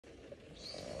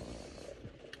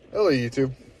Hello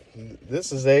YouTube.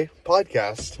 This is a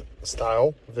podcast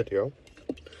style video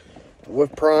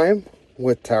with Prime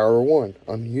with Tower One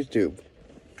on YouTube.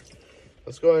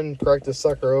 Let's go ahead and crack this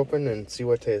sucker open and see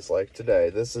what it tastes like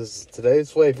today.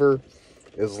 Today's flavor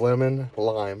is lemon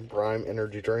lime Prime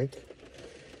energy drink.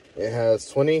 It has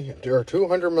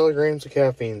 200 milligrams of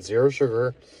caffeine, 0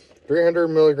 sugar, 300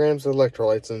 milligrams of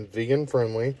electrolytes, and vegan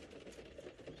friendly.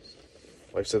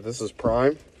 Like I said, this is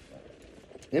Prime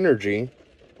Energy.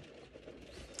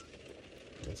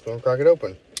 Let's go and crack it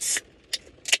open.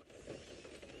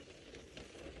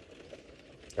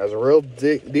 Has a real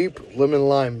deep lemon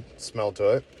lime smell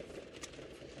to it.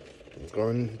 Let's go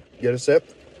and get a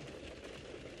sip.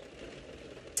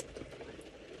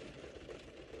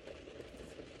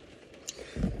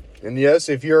 And yes,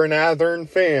 if you're an Athearn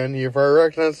fan, you've already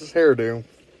recognized this hairdo.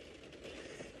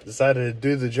 Decided to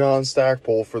do the John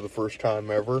Stackpole for the first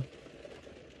time ever.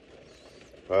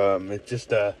 It's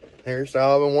just a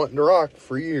hairstyle I've been wanting to rock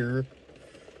for a year,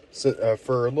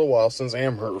 for a little while, since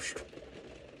Amherst.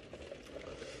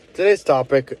 Today's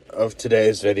topic of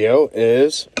today's video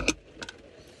is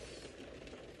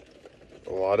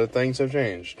a lot of things have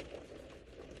changed.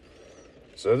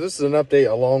 So this is an update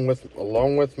along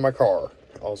with my car.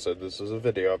 Also, this is a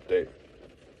video update.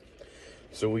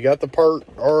 So we got the part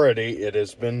already. It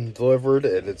has been delivered.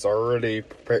 It's already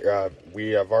prepared. We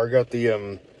have already got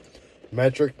the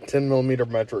 10mm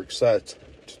metric set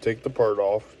to take the part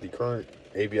off, the current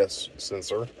ABS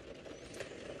sensor.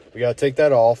 We gotta take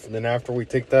that off, and then after we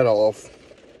take that off,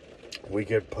 we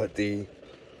could put the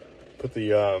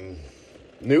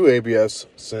new ABS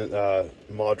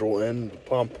module in the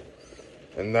pump,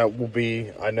 and that will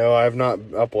be, I know I have not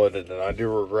uploaded, and I do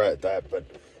regret that, but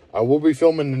I will be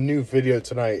filming a new video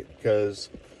tonight, because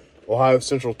Ohio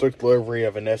Central took delivery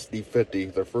of an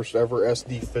SD50, their first ever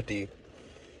SD50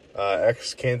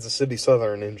 ex-Kansas City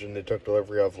Southern engine they took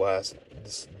delivery of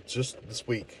just this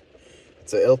week.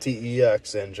 It's a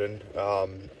LTEX engine,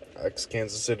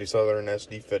 ex-Kansas City Southern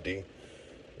SD50.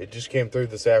 It just came through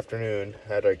this afternoon,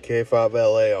 had a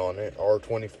K5LA on it,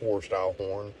 R24 style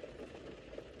horn.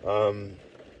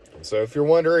 So if you're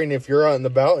wondering, if you're out and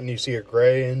about and you see a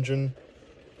gray engine,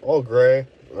 all gray,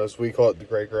 as we call it, the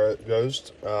Gray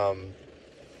Ghost,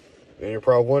 and you're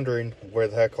probably wondering where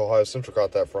the heck Ohio Central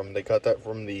got that from. They got that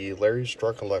from the Larry's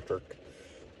Truck Electric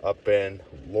up in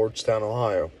Lordstown,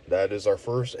 Ohio. That is our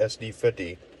first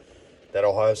SD50 that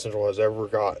Ohio Central has ever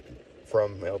got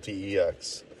from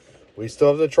LTEX. We still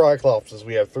have the Triclopses.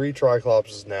 We have 3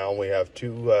 Triclopses now. We have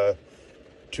two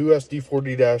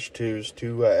SD40-2s,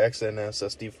 2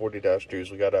 XNS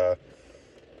SD40-2s. We got our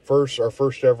first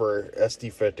ever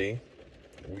SD50.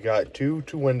 We got 2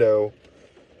 window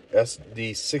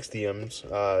SD60Ms,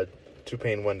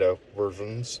 2-pane window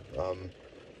versions.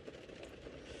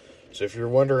 So if you're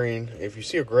wondering, if you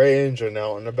see a gray engine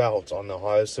out and about on the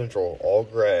Ohio Central, all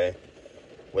gray,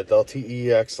 with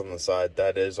LTEX on the side,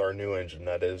 that is our new engine.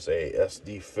 That is a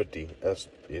SD50.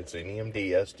 It's an EMD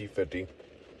SD50.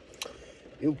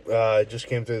 It just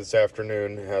came through this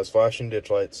afternoon. It has flashing ditch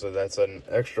lights, so that's an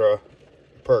extra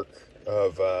perk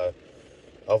of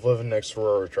living next to a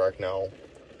railroad track now.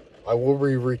 I will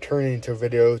be returning to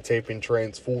videotaping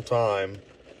trains full time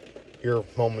here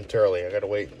momentarily. I gotta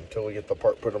wait until we get the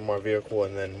part put on my vehicle,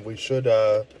 and then we should,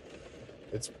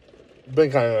 it's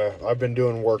been I've been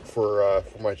doing work for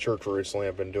my church recently.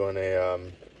 I've been doing a,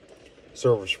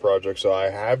 service project, so I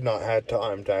have not had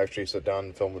time to actually sit down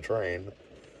and film a train.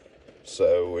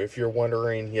 So if you're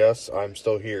wondering, yes, I'm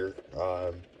still here,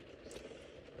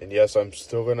 and yes, I'm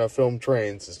still gonna film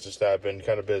trains. It's just that I've been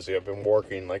kind of busy. I've been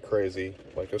working like crazy,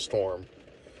 like a storm.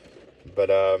 But,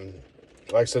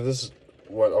 like I said, this is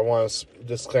what I want to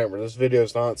disclaimer. This video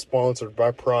is not sponsored by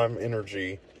Prime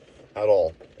Energy at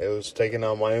all. It was taken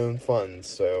out of my own funds,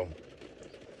 so,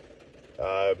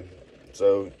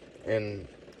 and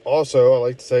also, I'd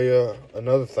like to say,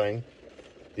 another thing.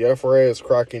 The FRA is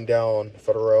cracking down,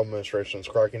 Federal Rail Administration is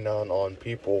cracking down on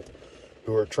people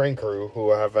who are train crew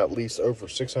who have at least over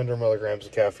 600 milligrams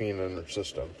of caffeine in their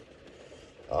system.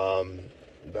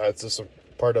 That's just a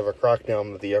part of a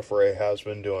crackdown that the FRA has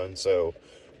been doing. So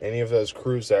any of those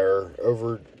crews that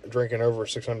are drinking over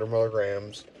 600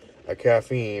 milligrams of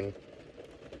caffeine,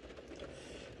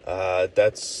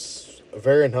 that's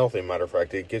very unhealthy. Matter of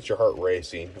fact, it gets your heart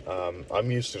racing. I'm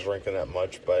used to drinking that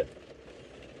much, but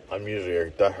I'm usually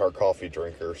a diehard coffee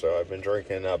drinker, so I've been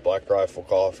drinking Black Rifle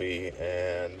coffee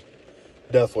and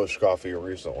Death Wish coffee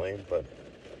recently. But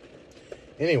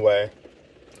anyway,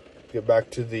 we'll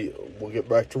get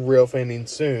back to rail fanning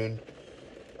soon.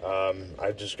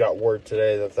 I just got word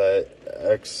today that the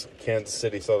ex-Kansas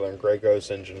City Southern Grey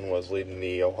Ghost engine was leading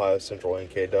the Ohio Central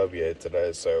NKWA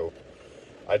today, so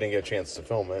I didn't get a chance to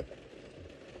film it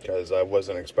because I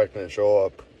wasn't expecting it to show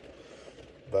up.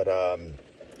 But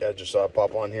yeah, just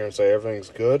pop on here and say everything's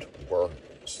good. We're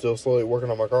still slowly working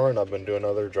on my car, and I've been doing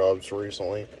other jobs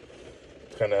recently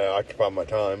to kind of occupy my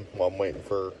time while I'm waiting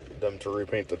for them to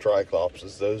repaint the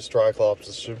Triclopses. Those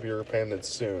Triclopses should be repainted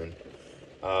soon.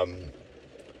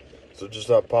 So just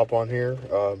pop on here.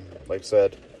 Like I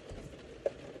said,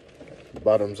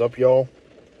 bottoms up, y'all,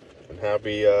 and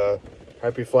happy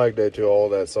Flag Day to all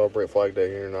that celebrate Flag Day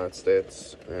here in the United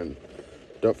States. And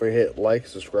don't forget to hit like,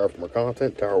 subscribe for more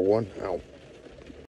content. Tower 1 out.